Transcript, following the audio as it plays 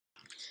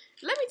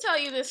let me tell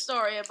you this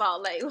story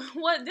about like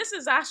what this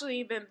has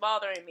actually been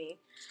bothering me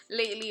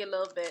lately a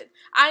little bit.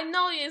 I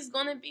know it's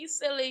gonna be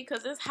silly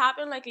because this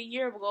happened like a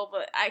year ago,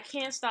 but I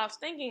can't stop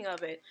thinking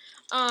of it.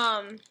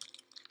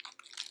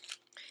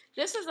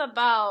 This is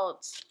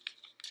about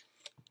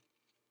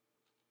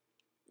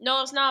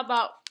no, it's not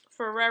about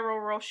Ferrero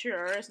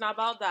Rocher. It's not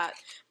about that,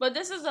 but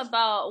this is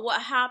about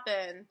what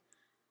happened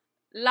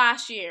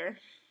last year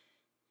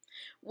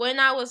when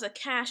I was a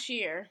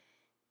cashier.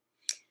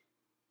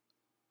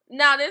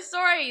 Now this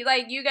story,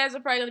 like you guys are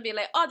probably gonna be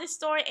like, "Oh, this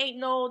story ain't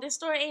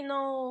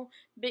no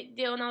big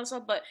deal and all that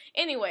stuff." But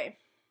anyway,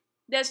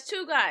 there's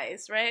two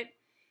guys, right?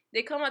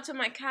 They come up to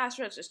my cash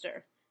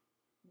register.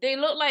 They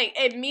look like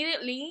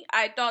immediately.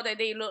 I thought that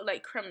they looked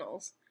like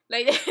criminals.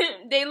 Like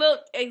they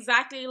look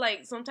exactly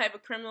like some type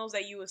of criminals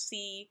that you would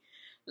see,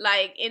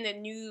 like in the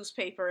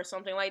newspaper or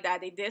something like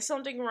that. They did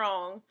something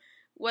wrong,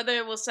 whether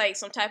it was like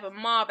some type of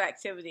mob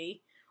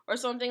activity or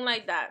something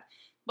like that.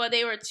 But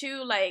they were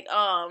two like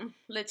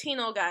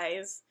Latino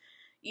guys,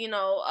 you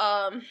know.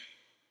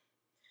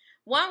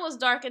 One was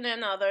darker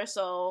than the other,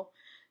 so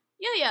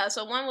yeah.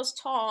 So one was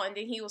tall, and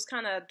then he was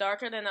kind of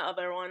darker than the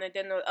other one, and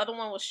then the other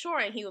one was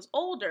short, and he was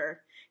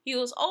older.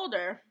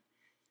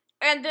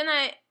 And then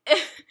I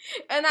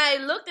and I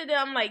looked at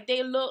them like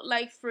they look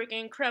like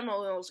freaking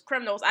criminals.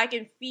 Criminals. I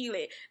can feel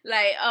it.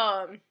 Like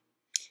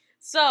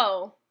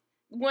So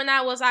when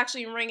I was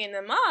actually ringing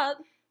them up,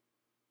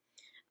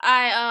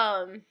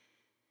 I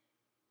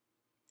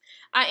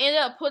I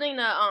ended up putting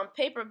the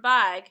paper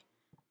bag,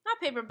 not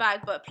paper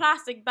bag, but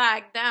plastic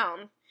bag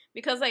down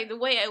because like the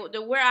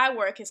where I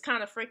work is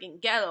kind of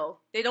freaking ghetto.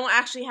 They don't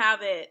actually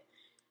have it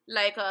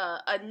like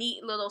a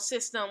neat little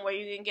system where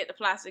you can get the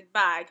plastic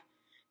bag.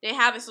 They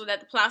have it so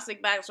that the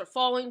plastic bags are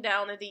falling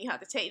down, and then you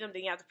have to take them,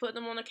 then you have to put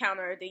them on the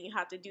counter, then you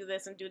have to do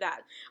this and do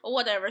that or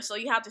whatever. So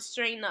you have to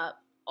straighten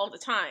up all the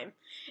time.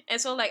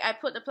 And so like I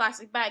put the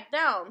plastic bag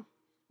down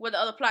where the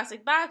other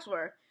plastic bags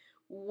were.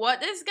 What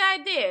this guy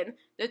did,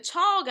 the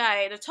tall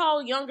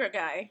younger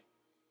guy,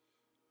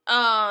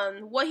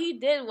 what he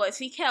did was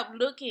he kept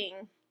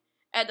looking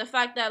at the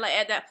fact that like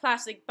at that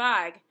plastic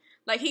bag,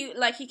 like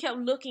he kept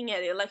looking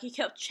at it, like he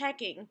kept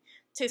checking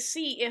to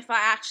see if I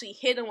actually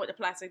hit him with the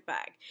plastic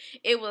bag.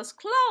 It was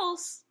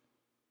close,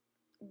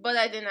 but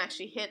I didn't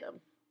actually hit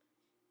him.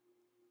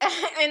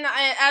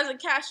 As a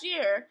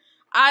cashier,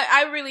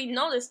 I really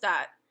noticed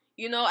that.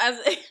 You know,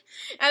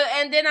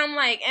 and then I'm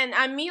like, and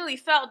I immediately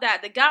felt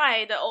that the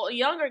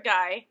younger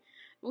guy,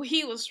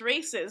 he was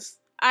racist.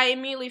 I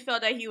immediately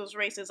felt that he was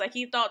racist. Like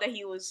he thought that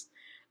he was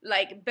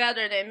like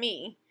better than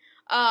me.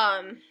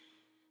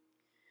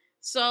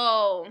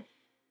 So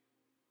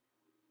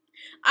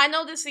I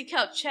noticed he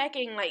kept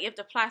checking like if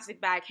the plastic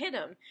bag hit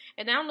him,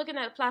 and now I'm looking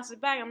at the plastic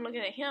bag. I'm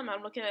looking at him.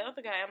 I'm looking at the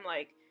other guy. I'm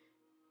like,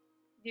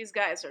 these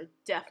guys are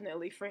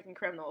definitely freaking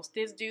criminals.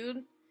 This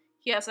dude,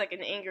 he has like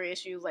an anger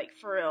issue, like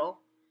for real.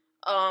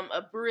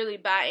 A really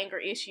bad anger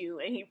issue,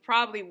 and he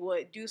probably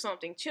would do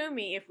something to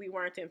me if we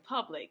weren't in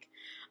public.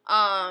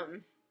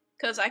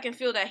 Because I can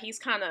feel that he's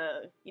kind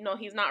of, you know,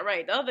 he's not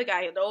right. The other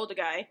guy, the older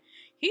guy,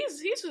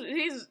 he's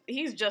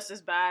just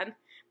as bad,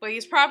 but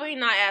he's probably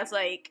not as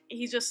like,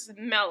 he's just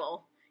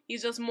mellow.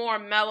 He's just more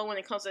mellow when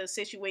it comes to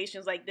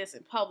situations like this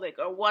in public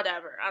or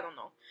whatever. I don't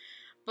know.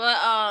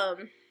 But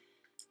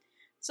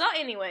so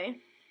anyway,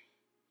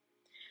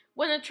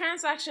 when the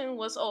transaction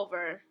was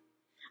over,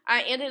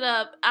 I ended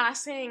up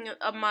asking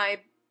my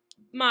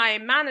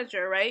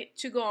manager, right,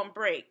 to go on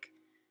break.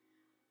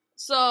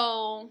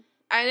 So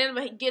I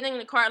ended up getting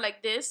the card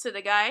like this to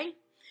the guy,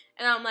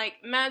 and I'm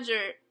like,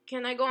 manager,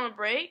 can I go on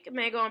break?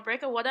 May I go on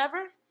break or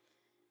whatever?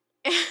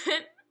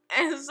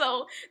 And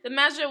so the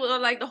manager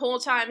was like the whole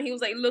time he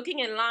was like looking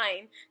in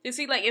line to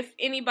see like if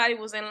anybody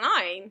was in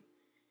line.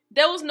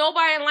 There was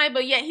nobody in line,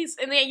 but yet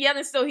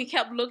still he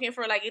kept looking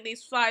for like at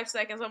least 5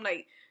 seconds. I'm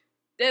like,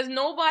 there's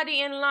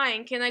nobody in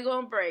line. Can I go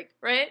on break?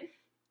 Right?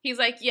 He's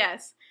like,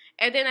 yes.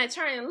 And then I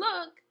turn and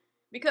look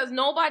because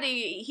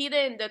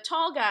the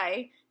tall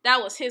guy,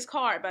 that was his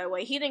card, by the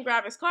way. He didn't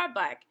grab his card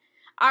back.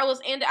 I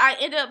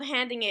ended up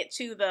handing it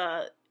to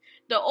the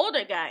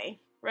older guy,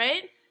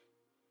 right?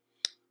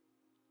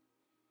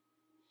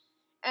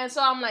 And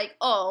so I'm like,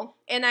 oh,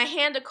 and I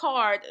hand the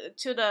card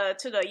to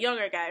the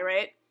younger guy,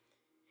 right?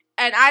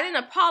 And I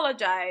didn't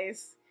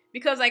apologize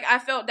because, like, I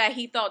felt that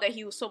he thought that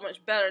he was so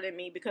much better than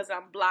me because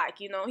I'm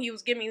black, you know? He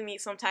was giving me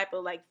some type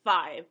of, like,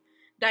 vibe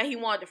that he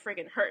wanted to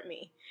freaking hurt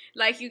me.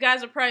 Like, you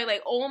guys are probably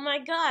like, oh my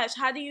gosh,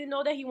 how do you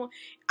know that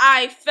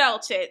I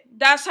felt it.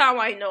 That's how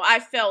I know. I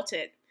felt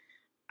it.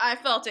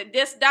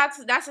 That's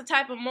the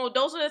type of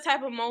those are the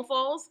type of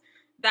mofos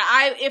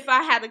that if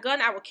I had a gun,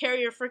 I would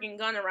carry a freaking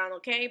gun around,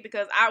 okay?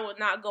 Because I would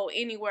not go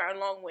anywhere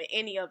along with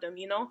any of them,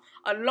 you know?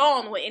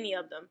 Alone with any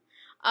of them.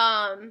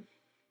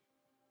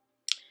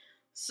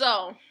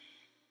 So,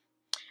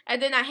 and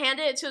then I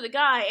handed it to the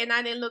guy, and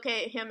I didn't look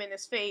at him in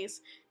his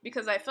face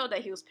because I felt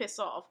that he was pissed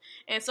off.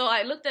 And so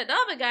I looked at the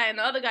other guy, and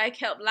the other guy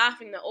kept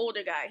laughing, the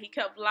older guy. He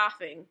kept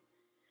laughing.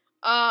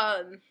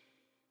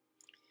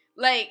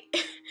 Like,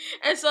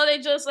 and so they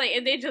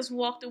just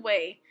walked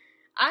away.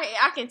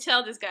 I can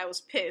tell this guy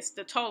was pissed.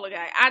 The taller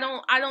guy. I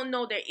don't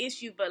know their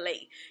issue, but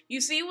like,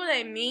 you see what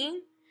I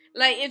mean?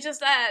 Like, it's just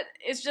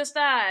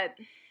that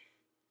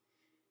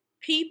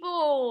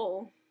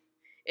people.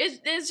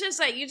 It's just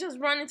like you just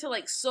run into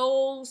like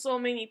so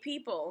many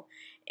people,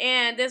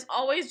 and there's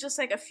always just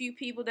like a few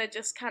people that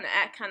just kind of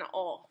act kind of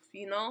off,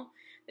 you know.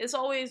 There's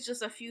always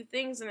just a few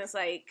things, and it's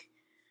like,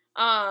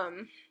 I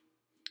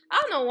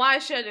don't know why I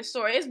shared this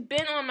story. It's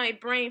been on my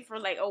brain for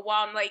like a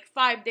while, like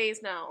 5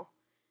 days now.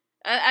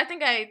 I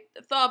think I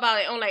thought about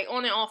it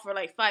on and off for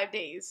like 5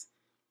 days.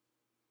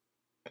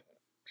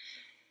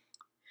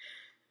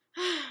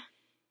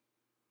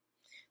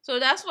 So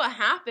that's what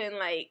happened.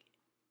 Like,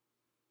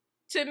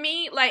 to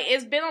me, like,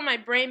 it's been on my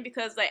brain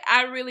because like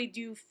I really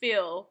do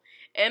feel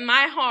in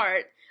my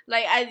heart,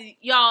 like,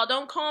 y'all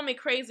don't call me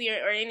crazy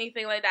or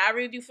anything like that. I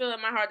really do feel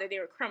in my heart that they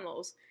were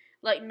criminals,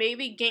 like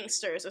maybe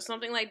gangsters or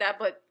something like that,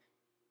 but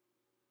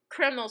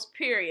criminals,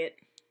 period.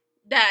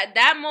 That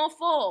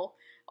mofo,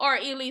 or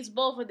at least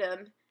both of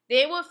them,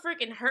 they would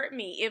freaking hurt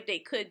me if they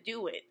could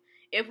do it.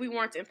 If we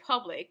weren't in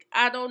public,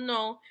 I don't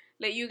know.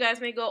 Like, you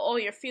guys may go, oh,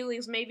 your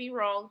feelings may be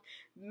wrong.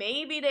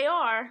 Maybe they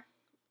are,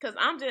 cause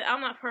I'm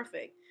not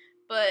perfect.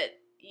 But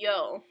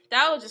yo,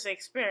 that was just an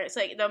experience.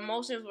 Like, the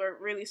emotions were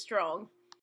really strong.